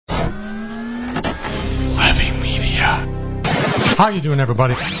ya. How you doing,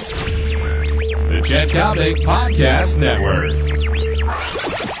 everybody? The Chet Kalnick Podcast Network.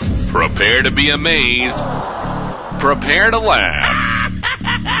 Prepare to be amazed. Prepare to laugh.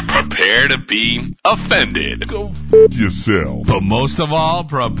 Prepare to be offended. Go f*** yourself. But most of all,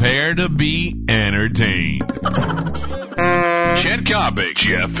 prepare to be entertained. Chet Kalnick,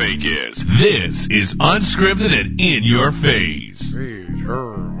 Jeff Pincus. This is unscripted and in your face.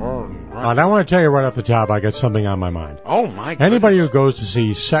 And I want to tell you right off the top, I got something on my mind. Oh, my goodness. Anybody who goes to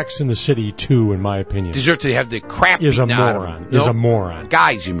see Sex and the City 2, in my opinion, deserve to have the crap is a beaten out of moron. them. Is a moron.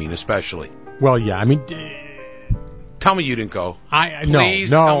 Guys, you mean, especially. Well, yeah, I mean... Tell me you didn't go. Please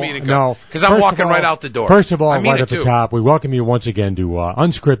tell me you didn't go. Because I'm walking right out the door. First of all, right at the top, we welcome you once again to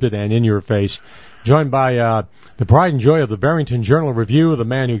Unscripted and In Your Face, joined by the pride and joy of the Barrington Journal Review, the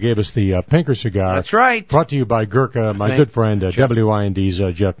man who gave us the Pinker cigar. That's right. Brought to you by Gurkha, my good friend, WIND's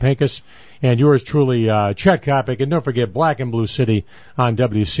Jeff Pincus, and yours truly, Chet Kalnick. And don't forget Black and Blue City on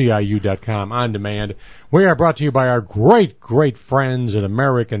WCIU.com on demand. We are brought to you by our great, great friends at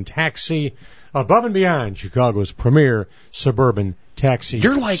American Taxi, above and beyond Chicago's premier suburban taxi.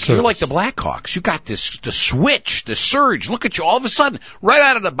 You're like the Blackhawks. You got the switch, the surge. Look at you all of a sudden, right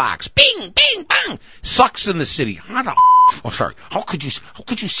out of the box. Bing, bing, bang. Sucks in the City. How could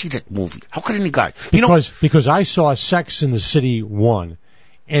you see that movie? How could any guy? Because I saw Sex in the City 1,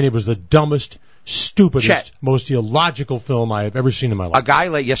 and it was the dumbest, stupidest, most illogical film I have ever seen in my life. A guy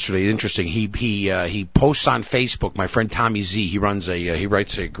like yesterday, interesting. He posts on Facebook. My friend Tommy Z. He writes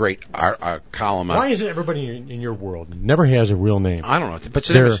a great column. Why isn't everybody in your world never has a real name? I don't know. But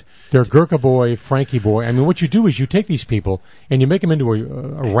they're Gurkha boy, Frankie boy. I mean, what you do is you take these people and you make them into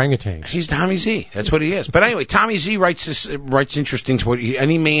orangutans. He's Tommy Z. That's what he is. But anyway, Tommy Z writes interesting to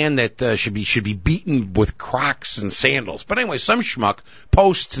any man that should be beaten with Crocs and sandals. But anyway, some schmuck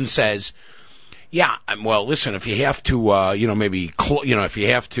posts and says, yeah, well, listen, if you have to, if you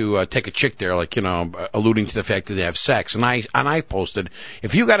have to take a chick there, alluding to the fact that they have sex, and I posted,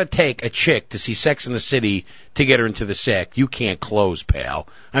 if you got to take a chick to see Sex in the City to get her into the sack, you can't close, pal.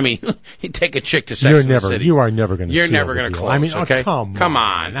 I mean, you take a chick to Sex in the City. You are never going to. You're never going to close. I mean, okay? Come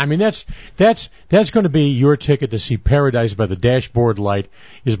on. I mean, that's going to be your ticket to see Paradise by the Dashboard Light,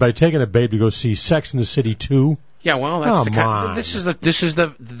 is by taking a babe to go see Sex in the City 2. Yeah, well, this is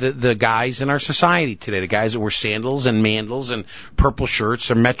the guys in our society today. The guys that wear sandals and mandals and purple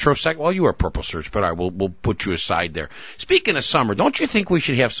shirts and metro sec. Well, you wear purple shirts, but we'll put you aside there. Speaking of summer, don't you think we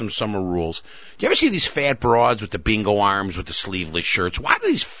should have some summer rules? Do you ever see these fat broads with the bingo arms with the sleeveless shirts? Why do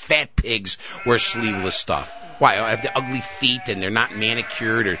these fat pigs wear sleeveless stuff? Why? Have the ugly feet and they're not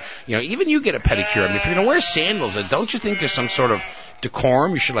manicured, or even you get a pedicure. I mean, if you're gonna wear sandals, don't you think there's some sort of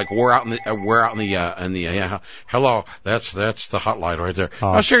decorum? You should wear out in the hello. That's the hot light right there.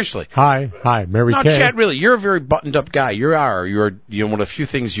 No, seriously. Hi, Mary Kay. No, Chad, really, you're a very buttoned up guy. You're one of the few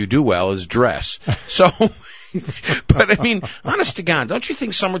things you do well is dress. So, but I mean, honest to God, don't you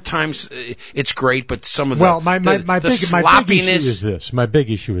think summertime's it's great, but some of the my big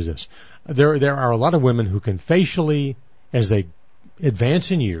issue is this. There are a lot of women who can facially, as they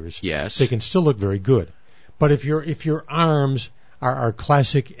advance in years, yes, they can still look very good. But if your arms are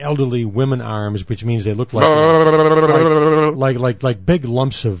classic elderly women arms, which means they look like big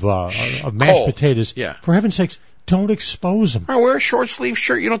lumps of mashed potatoes. Yeah. For heaven's sakes, don't expose them. Or wear a short sleeve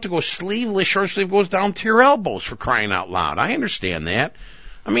shirt. You don't have to go sleeveless. Short sleeve goes down to your elbows, for crying out loud. I understand that.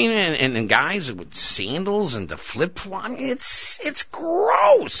 I mean, and guys with sandals and the flip flop. I mean, it's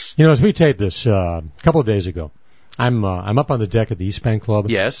gross. As we taped this a couple of days ago, I'm up on the deck at the East Penn Club.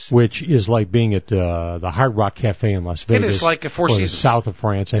 Yes. Which is like being at the Hard Rock Cafe in Las Vegas. It is like a Four Seasons. South of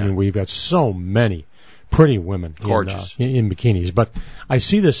France. I mean, we've got so many pretty women gorgeous in bikinis. But I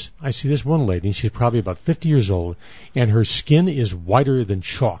see this one lady, and she's probably about 50 years old, and her skin is whiter than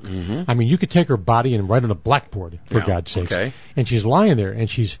chalk. Mm-hmm. I mean, you could take her body and write on a blackboard, for God's sakes. Okay. And she's lying there, and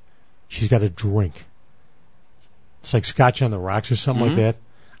she's got a drink. It's like Scotch on the rocks or something like that.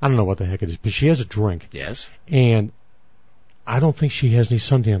 I don't know what the heck it is, but she has a drink. Yes. And I don't think she has any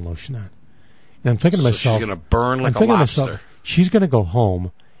suntan lotion on. And I'm thinking to myself, she's going to burn like a lobster. She's going to go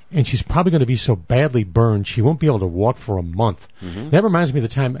home, and she's probably going to be so badly burned she won't be able to walk for a month. Mm-hmm. That reminds me of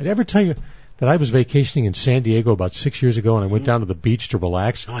the time. Did I ever tell you that I was vacationing in San Diego about 6 years ago, and I went down to the beach to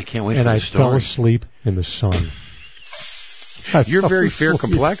relax? Oh, I can't wait for this story. And I fell asleep in the sun. You're very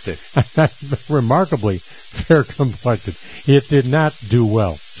fair-complected. Remarkably fair-complected. It did not do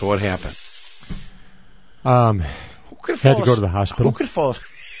well. So what happened? Had to go to the hospital. Who could fall?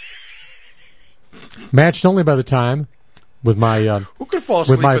 Matched only by the time with my who could fall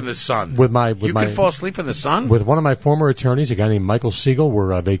asleep in the sun? You could fall asleep in the sun? With one of my former attorneys, a guy named Michael Siegel.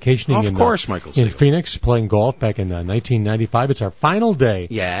 We're vacationing in Phoenix, playing golf back in 1995. It's our final day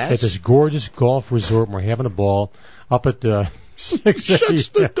at this gorgeous golf resort. And we're having a ball up at 6 Shuts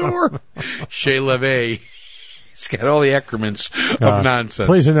the door. Chez Levy. He's got all the accrements of nonsense.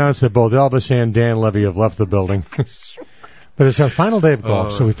 Please announce that both Elvis and Dan Levy have left the building. But it's our final day of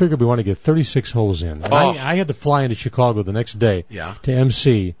golf, so we figured we want to get 36 holes in. I had to fly into Chicago the next day to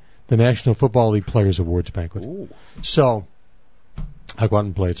MC the National Football League Players Awards Banquet. Ooh. So I go out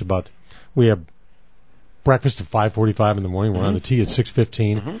and play. We have breakfast at 5:45 in the morning. We're on the tee at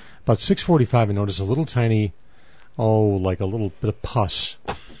 6:15. Mm-hmm. About 6:45, I notice a little tiny, like a little bit of pus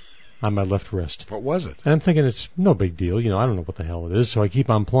on my left wrist. What was it? And I'm thinking it's no big deal. I don't know what the hell it is, so I keep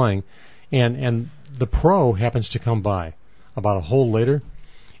on playing. And the pro happens to come by about a hole later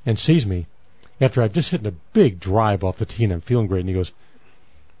and sees me after I've just hit a big drive off the tee and I'm feeling great. And he goes,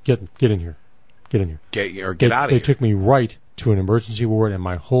 get in here. Get in here. Get out of here. They took me right to an emergency ward, and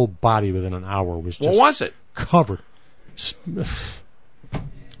my whole body within an hour was just... What was it? Covered.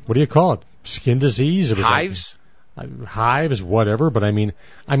 What do you call it? Skin disease? It was hives? Hives, whatever. But I mean,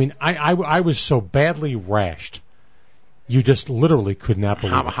 I was so badly rashed. You just literally could not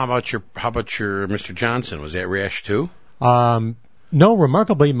believe it. How about your Mr. Johnson? Was that rash too? No,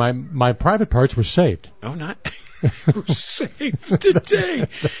 remarkably, my private parts were saved. Oh, not were saved today.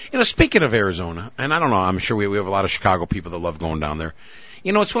 Speaking of Arizona, and I don't know, I'm sure we have a lot of Chicago people that love going down there.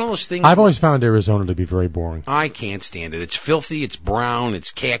 It's one of those things. I've always found Arizona to be very boring. I can't stand it. It's filthy, it's brown,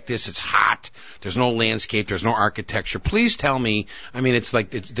 it's cactus, it's hot. There's no landscape, there's no architecture. Please tell me, it's like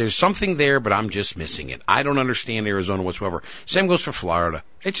there's something there, but I'm just missing it. I don't understand Arizona whatsoever. Same goes for Florida.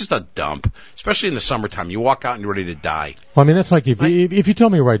 It's just a dump, especially in the summertime. You walk out and you're ready to die. Well, that's like if you tell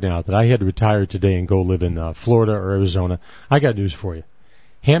me right now that I had to retire today and go live in Florida or Arizona, I got news for you.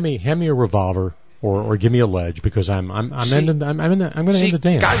 Hand me a revolver. Or give me a ledge, because I'm going to end the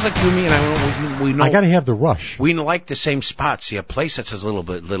dance. Guys like you and me, and we know. I got to have the rush. We like the same spots. See, a place that has a little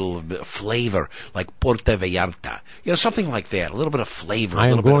bit of flavor, like Puerto Vallarta, something like that. A little bit of flavor, a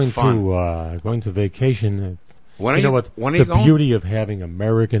little bit of fun. Going to vacation. When are you going? The beauty of having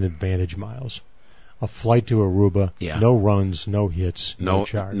American Advantage miles. A flight to Aruba, no runs, no hits, no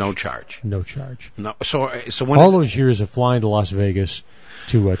charge. No charge. No charge. No. So when all those years of flying to Las Vegas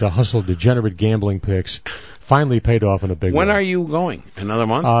to hustle degenerate gambling picks finally paid off in a big way. When are you going? Another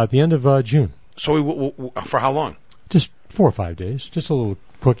month? At the end of June. So for how long? Just 4 or 5 days. Just a little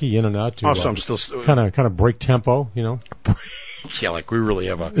quickie in and out to so I'm still kind of break tempo, Yeah, like we really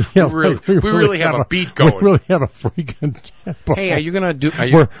have a we really have a beat going. We really have a freaking tempo. Hey, are you gonna do?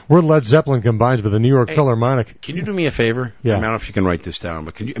 We're Led Zeppelin combined with the New York Philharmonic. Can you do me a favor? Yeah. I don't know if you can write this down,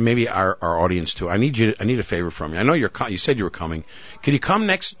 but can you? Maybe our audience too. I need a favor from you. I know you said you were coming. Can you come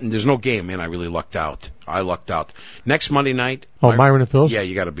next? There's no game, man. I really lucked out. Next Monday night. Myron and Phil's? Yeah,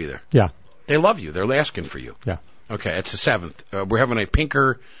 you got to be there. Yeah. They love you. They're asking for you. Yeah. Okay, it's the 7th. We're having a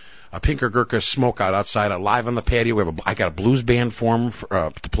Pinker Gurkha smokeout outside, live on the patio. I got a blues band for him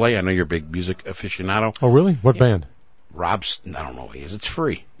to play. I know you're a big music aficionado. Oh, really? What band? Rob's. I don't know what he is. It's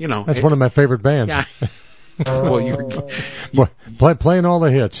free. That's one of my favorite bands. Yeah. Playing all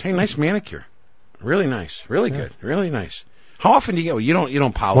the hits. Hey, nice manicure. Really nice. Really good. Really nice. How often do you get? You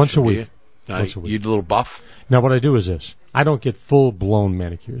don't polish once a week. You? Once a week. You do a little buff. Now, what I do is this: I don't get full blown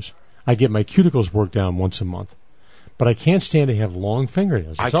manicures. I get my cuticles worked down once a month. But I can't stand to have long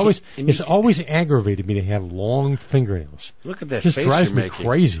fingernails. It's always aggravated me to have long fingernails. Look at that just face drives you're me making.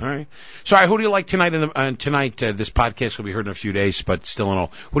 Crazy. All right. So, who do you like tonight? Tonight, this podcast will be heard in a few days, but still in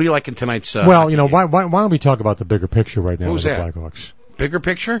all. Who do you like in tonight's? Why don't we talk about the bigger picture right now? Who's with that? The Blackhawks. Bigger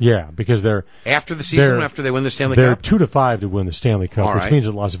picture? Yeah, because they're after the season, after they win the Stanley Cup. They're 2-5 to win the Stanley Cup, all which right. means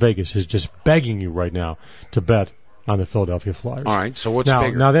that Las Vegas is just begging you right now to bet on the Philadelphia Flyers. All right. So what's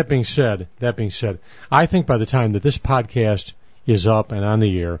bigger? Now that being said, I think by the time that this podcast is up and on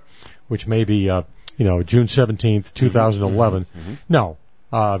the air, which may be June 17th, 2011. Mm-hmm. No,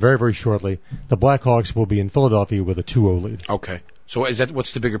 very, very shortly, the Blackhawks will be in Philadelphia with a 2-0 lead. Okay. So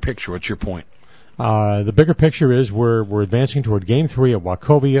what's the bigger picture? What's your point? The bigger picture is we're advancing toward Game 3 at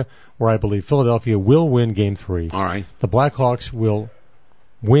Wachovia, where I believe Philadelphia will win Game 3. All right. The Blackhawks will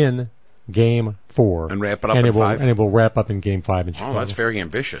win Game 4 and wrap it up in 5. And it will wrap up in Game 5 in Chicago. Oh, that's very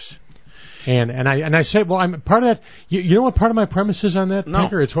ambitious. And I say, well, I'm part of that. You know what part of my premise is on that, No.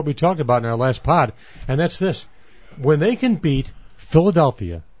 Pinker? It's what we talked about in our last pod, and that's this: when they can beat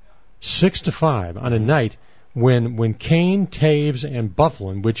Philadelphia 6-5 on a night when Kane, Taves, and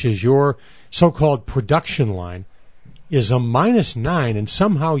Bufflin, which is your so-called production line, is a -9, and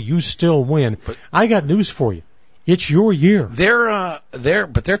somehow you still win. I got news for you. It's your year.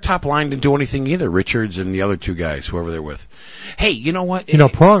 But their top line didn't do anything either. Richards and the other two guys, whoever they're with. Hey, you know what?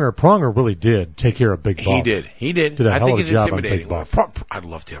 Pronger really did take care of Big Bob. He did. Did a hell I think of a he's job intimidating. on Big Bob. I'd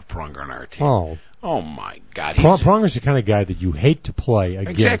love to have Pronger on our team. Oh my God. Pronger's the kind of guy that you hate to play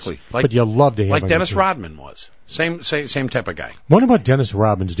against. Exactly. But you love to have like him. Dennis Rodman was. Same type of guy. What about Dennis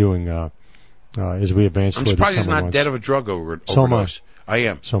Rodman's doing as we advance toward the summer months? I'm surprised he's not dead of a drug overdose. So am I. I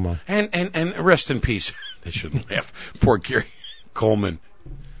am. So am I. And rest in peace. They shouldn't laugh. Poor Gary Coleman.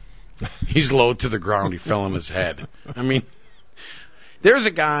 He's low to the ground. He fell on his head. I mean, there's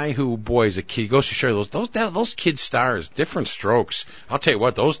a guy who, boy, is a kid. He goes to show those kid stars, different strokes. I'll tell you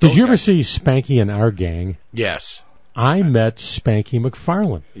what, those Did you ever guys, see Spanky and Our Gang? Yes. I met Spanky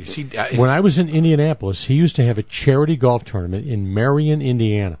McFarland. You see, when I was in Indianapolis, he used to have a charity golf tournament in Marion,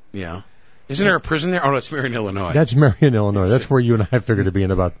 Indiana. Yeah. Isn't there a prison there? Oh, that's Marion, Illinois. That's Marion, Illinois. That's where you and I figured to be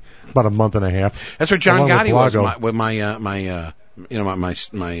in about a month and a half. That's where John Gotti was with my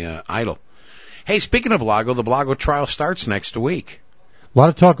idol. Hey, speaking of Blago, the Blago trial starts next week. A lot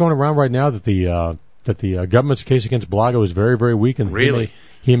of talk going around right now that the government's case against Blago is very, very weak, and really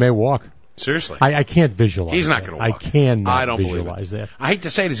he may walk. Seriously, I can't visualize. He's not going to walk. I cannot I don't visualize believe it. that. I hate to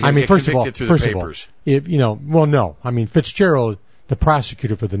say it, he's going to get convicted through the papers. No. I mean, Fitzgerald, the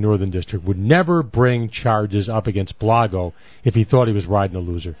prosecutor for the Northern District, would never bring charges up against Blago if he thought he was riding a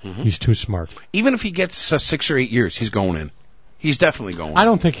loser. Mm-hmm. He's too smart. Even if he gets 6 or 8 years, he's going in. He's definitely going in. I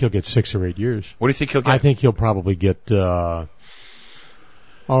don't think he'll get 6 or 8 years. What do you think he'll get? I think he'll probably get, he'll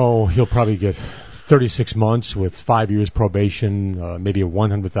probably get 36 months with 5 years probation, maybe a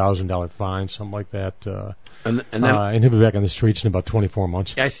 $100,000 fine, something like that. And he'll be back on the streets in about 24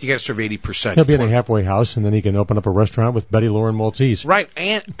 months. Yeah, I think you got to serve 80%. He'll be in a halfway house, and then he can open up a restaurant with Betty Lauren Maltese. Right,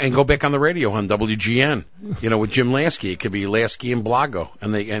 and go back on the radio on WGN. With Jim Lasky. It could be Lasky and Blago,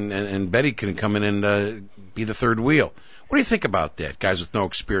 and Betty can come in and be the third wheel. What do you think about that, guys with no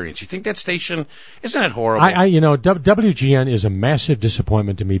experience? You think that station, isn't it horrible? WGN is a massive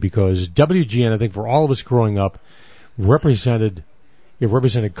disappointment to me because WGN, I think for all of us growing up, represented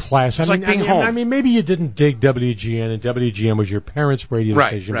class. It's like being home. I mean, maybe you didn't dig WGN, and WGN was your parents' radio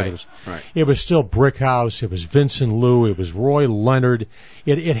station. Right. It was still Brickhouse. It was Vincent Liu. It was Roy Leonard.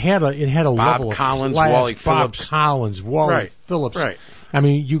 It had a Bob level Collins, of class. Wally Phillips. Bob Collins, Wally Phillips. Right. I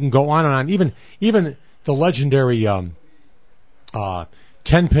mean, you can go on and on. Even the legendary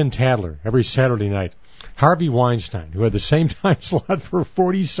 10-Pin Tattler every Saturday night. Harvey Weinstein, who had the same time slot for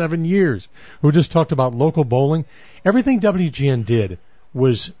 47 years, who just talked about local bowling. Everything WGN did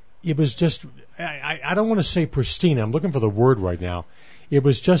was just, I don't want to say pristine. I'm looking for the word right now. It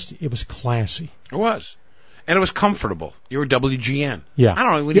was classy. It was. And it was comfortable. You were WGN. Yeah. I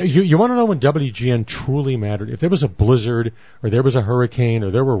don't know. You want to know when WGN truly mattered? If there was a blizzard, or there was a hurricane,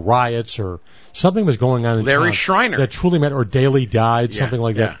 or there were riots, or something was going on in Larry town Schreiner. that truly mattered, or Daley died, something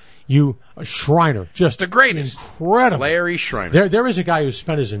like that. Schreiner, just the greatest. Incredible. Larry Schreiner. There is a guy who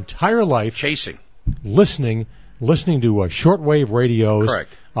spent his entire life chasing, listening to shortwave radios,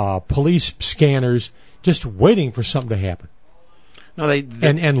 correct, police scanners, just waiting for something to happen. No,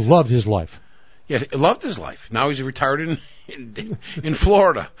 and loved his life. Yeah, he loved his life. Now he's retired in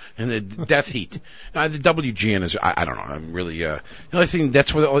Florida in the death heat. The WGN is, I don't know. I'm really the only thing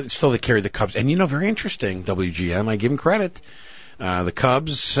that's where still they carry the Cubs. And very interesting. WGN, I give him credit. The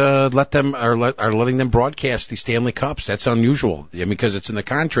Cubs are letting them broadcast the Stanley Cups. That's unusual. Because it's in the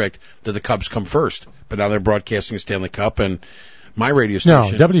contract that the Cubs come first. But now they're broadcasting a Stanley Cup, and my radio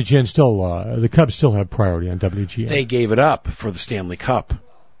station. No, WGN still the Cubs still have priority on WGN. They gave it up for the Stanley Cup.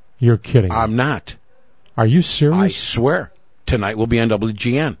 You're kidding. I'm not. Are you serious? I swear. Tonight will be on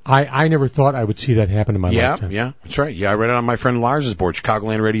WGN. I never thought I would see that happen in my lifetime. Yeah, that's right. Yeah, I read it on my friend Lars's board,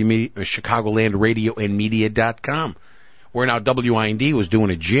 Chicagoland Radio and Media.com, where now WIND was doing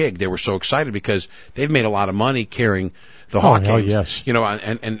a jig. They were so excited because they've made a lot of money carrying the Hawkins. Oh, yes.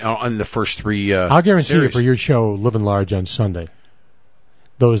 And on the first three I'll guarantee series. you for your show, Living Large on Sunday,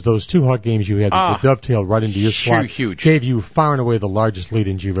 those two Hawk games you had that dovetailed right into your slot huge. Gave you far and away the largest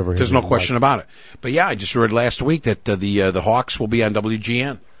lead-ins you've ever had. There's no question about it. But yeah, I just read last week that the Hawks will be on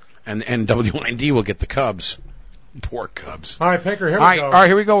WGN, and WIND will get the Cubs. Poor Cubs. All right, Pinker, here we go. All right,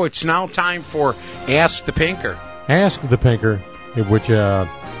 here we go. It's now time for Ask the Pinker. Ask the Pinker, which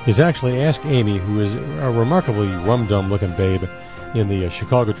is actually Ask Amy, who is a remarkably rum-dum-looking babe in the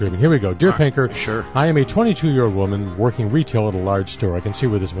Chicago Tribune. Here we go. Dear Pinker, sure. I am a 22-year-old woman working retail at a large store. I can see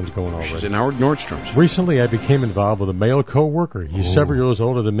where this one's going already. She's in Howard Nordstrom's. Recently, I became involved with a male co-worker. He's several years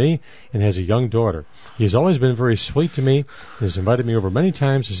older than me and has a young daughter. He's always been very sweet to me and has invited me over many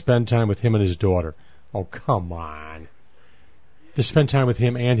times to spend time with him and his daughter. Oh, come on. To spend time with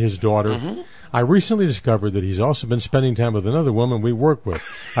him and his daughter. Mm-hmm. I recently discovered that he's also been spending time with another woman we work with.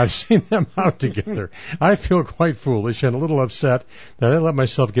 I've seen them out together. I feel quite foolish and a little upset that I let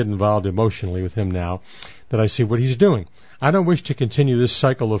myself get involved emotionally with him now that I see what he's doing. I don't wish to continue this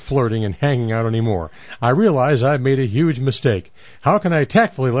cycle of flirting and hanging out anymore. I realize I've made a huge mistake. How can I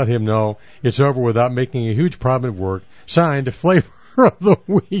tactfully let him know it's over without making a huge problem at work? Signed, Flavor of the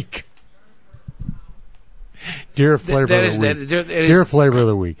Week. Dear Flavor of the Week. Dear Flavor of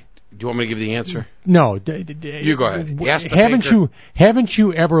the Week. Do you want me to give the answer? No. You go ahead. Haven't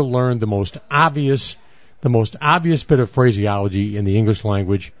you ever learned the most obvious bit of phraseology in the English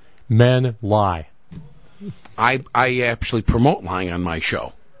language? Men lie. I actually promote lying on my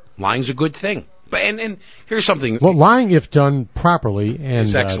show. Lying's a good thing. And here's something. Well, lying, if done properly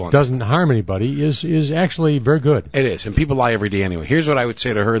and doesn't harm anybody, is actually very good. It is, and people lie every day anyway. Here's what I would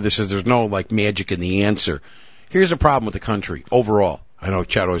say to her. There's no magic in the answer. Here's a problem with the country overall. I know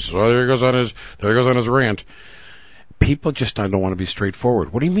Chad always says, there he goes on his rant. People just don't want to be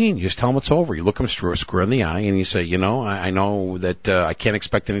straightforward. What do you mean? You just tell them it's over. You look them square in the eye and you say, I know that I can't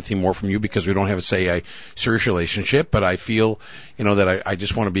expect anything more from you because we don't have, a serious relationship, but I feel, that I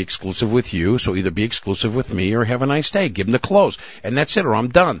just want to be exclusive with you, so either be exclusive with me or have a nice day. Give them the close. And that's it, or I'm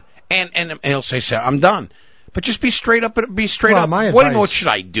done. And he'll say, I'm done. But just be straight up. What should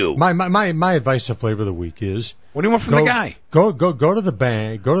I do? My advice to Flavor of the Week is, what do you want from the guy? Go to the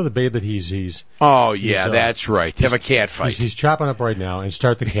bank. Go to the babe that he's. Oh yeah, that's right. Have a cat fight. He's chopping up right now, and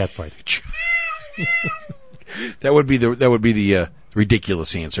start the cat fight. That would be the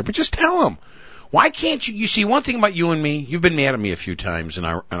ridiculous answer. But just tell him. Why can't you? You see, one thing about you and me, you've been mad at me a few times in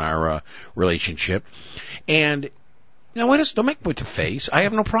our relationship, and. Don't make me to face. I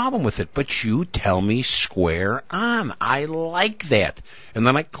have no problem with it. But you tell me square on. I like that. And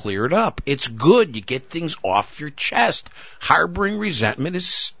then I clear it up. It's good. You get things off your chest. Harboring resentment is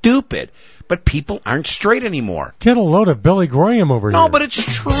stupid. But people aren't straight anymore. Get a load of Billy Graham over here. No, but it's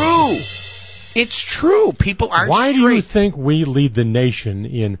true. It's true. People aren't straight. Why do you think we lead the nation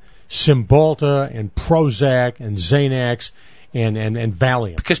in Cymbalta and Prozac and Xanax and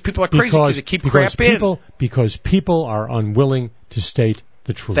Valium? Because people are crazy because they keep crap in. Because people are unwilling to state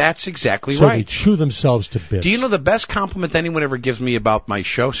the truth. That's exactly so right. So they chew themselves to bits. Do you know the best compliment anyone ever gives me about my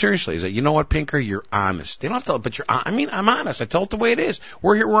show? Seriously, is that, you know what, Pinker? You're honest. They don't have to, but I'm honest. I tell it the way it is.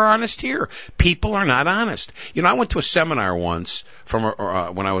 We're honest here. People are not honest. I went to a seminar once from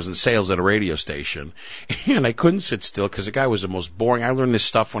when I was in sales at a radio station, and I couldn't sit still because the guy was the most boring. I learned this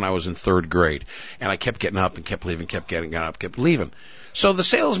stuff when I was in third grade, and I kept getting up and kept leaving, kept getting up, kept leaving. So the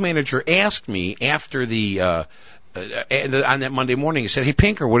sales manager asked me after on that Monday morning, he said, "Hey,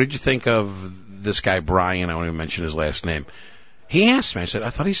 Pinker, what did you think of this guy, Brian?" I won't even mention his last name. He asked me. I said, I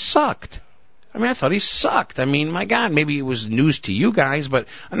thought he sucked. My God, maybe it was news to you guys, but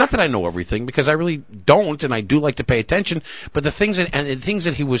not that I know everything, because I really don't, and I do like to pay attention. But the things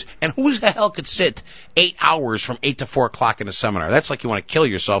that he was, and who the hell could sit 8 hours from 8 to 4 o'clock in a seminar? That's like you want to kill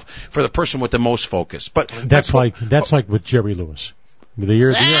yourself for the person with the most focus. But that's like with Jerry Lewis. The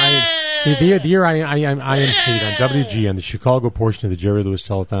year I IMC'd on WG on the Chicago portion of the Jerry Lewis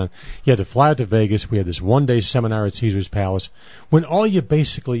Telethon, you had to fly out to Vegas. We had this one-day seminar at Caesar's Palace. When all you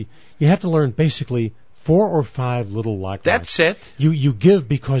have to learn 4 or 5 little lock. That's it. You give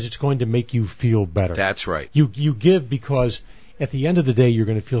because it's going to make you feel better. That's right. You give because at the end of the day you're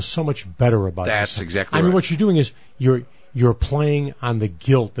going to feel so much better about yourself. That's exactly right. I mean, what you're doing is you're playing on the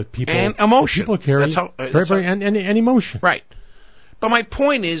guilt that people and emotion. People carry, and emotion. Right. But my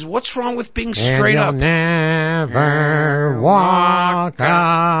point is, what's wrong with being straight up? Never walk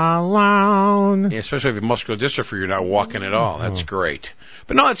alone. Yeah, especially if you have muscular dystrophy, you're not walking at all. That's great.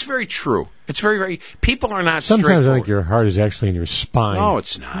 But no, it's very true. It's very, very. People are not straightforward. Sometimes I think your heart is actually in your spine. No,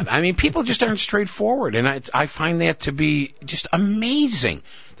 it's not. I mean, people just aren't straightforward, and I find that to be just amazing.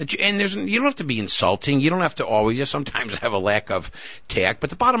 You don't have to be insulting. You don't have to always. You sometimes have a lack of tact,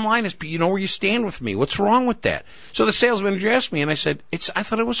 but the bottom line is, you know where you stand with me. What's wrong with that? So the sales manager asked me, and I said, I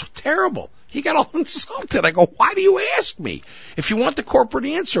thought it was terrible. He got all insulted. I go, why do you ask me? If you want the corporate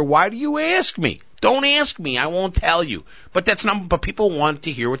answer, why do you ask me? Don't ask me. I won't tell you. But but people want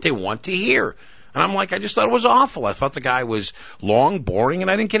to hear what they want to hear. And I'm like, I just thought it was awful. I thought the guy was long, boring, and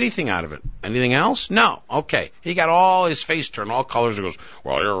I didn't get anything out of it. Anything else? No. Okay. He got all his face turned, all colors, and goes,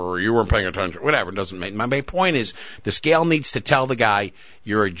 well, you weren't paying attention. Whatever. It doesn't make. My main point is the scale needs to tell the guy,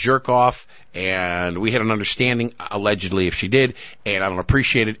 you're a jerk off, and we had an understanding, allegedly, if she did, and I don't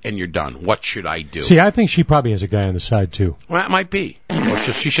appreciate it, and you're done. What should I do? See, I think she probably has a guy on the side, too. Well, that might be. Well,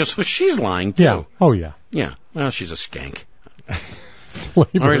 she's lying, too. Yeah. Oh, yeah. Yeah. Well, she's a skank. The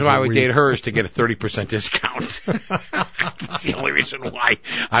only reason why I would date her is to get a 30% discount. That's the only reason why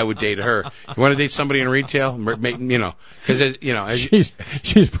I would date her. You want to date somebody in retail? Because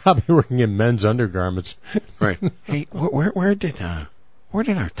she's probably working in men's undergarments. Right. Hey, where did our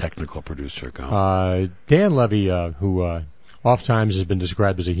technical producer go? Dan Levy, who oftentimes has been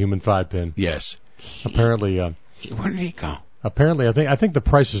described as a human 5-pin. Yes. Apparently, where did he go? Apparently, I think the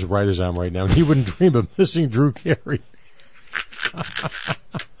Price is Right is on right now. He wouldn't dream of missing Drew Carey.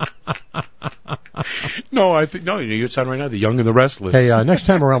 No, it's on right now. The Young and the Restless. Hey, next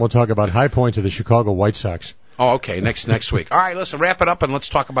time around we'll talk about high points of the Chicago White Sox. Oh, okay. Next week. All right, listen, wrap it up and let's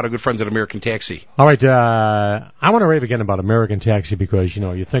talk about our good friends at American Taxi. All right, I want to rave again about American Taxi because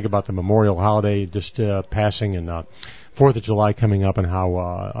you think about the Memorial holiday just passing and 4th of July coming up and how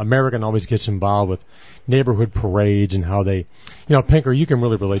American always gets involved with neighborhood parades and how they, Pinker, you can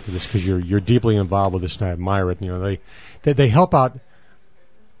really relate to this because you're deeply involved with this and I admire it. They help out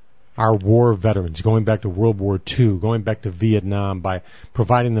our war veterans going back to World War II, going back to Vietnam by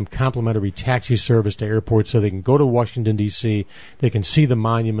providing them complimentary taxi service to airports so they can go to Washington D.C., they can see the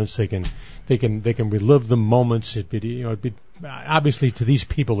monuments, they can relive the moments. Obviously to these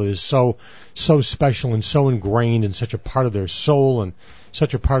people it is so special and so ingrained and such a part of their soul and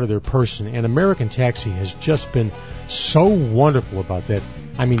such a part of their person. And American Taxi has just been so wonderful about that.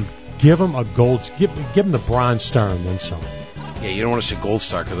 I mean, give them the Bronze Star and then some. Yeah, you don't want to say Gold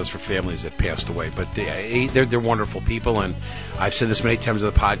Star because that's for families that passed away. But they're wonderful people, and I've said this many times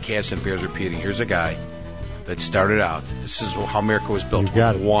on the podcast, and it bears repeating. Here's a guy that started out. This is how America was built.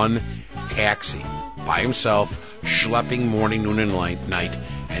 With one taxi by himself, schlepping morning, noon, and night,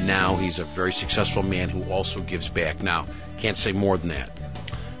 and now he's a very successful man who also gives back. Now, can't say more than that.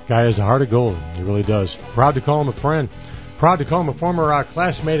 Guy has a heart of gold. He really does. Proud to call him a friend. Proud to call him a former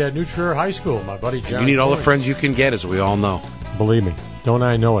classmate at New Trier High School, my buddy John. You need all the friends you can get, as we all know. Believe me. Don't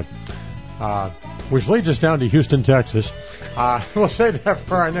I know it. Which leads us down to Houston, Texas. We'll save that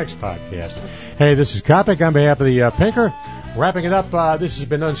for our next podcast. Hey, this is Kopic on behalf of the Pinker. Wrapping it up, this has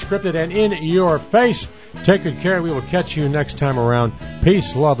been Unscripted and In Your Face. Take good care. We will catch you next time around.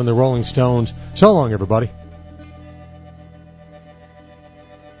 Peace, love, and the Rolling Stones. So long, everybody.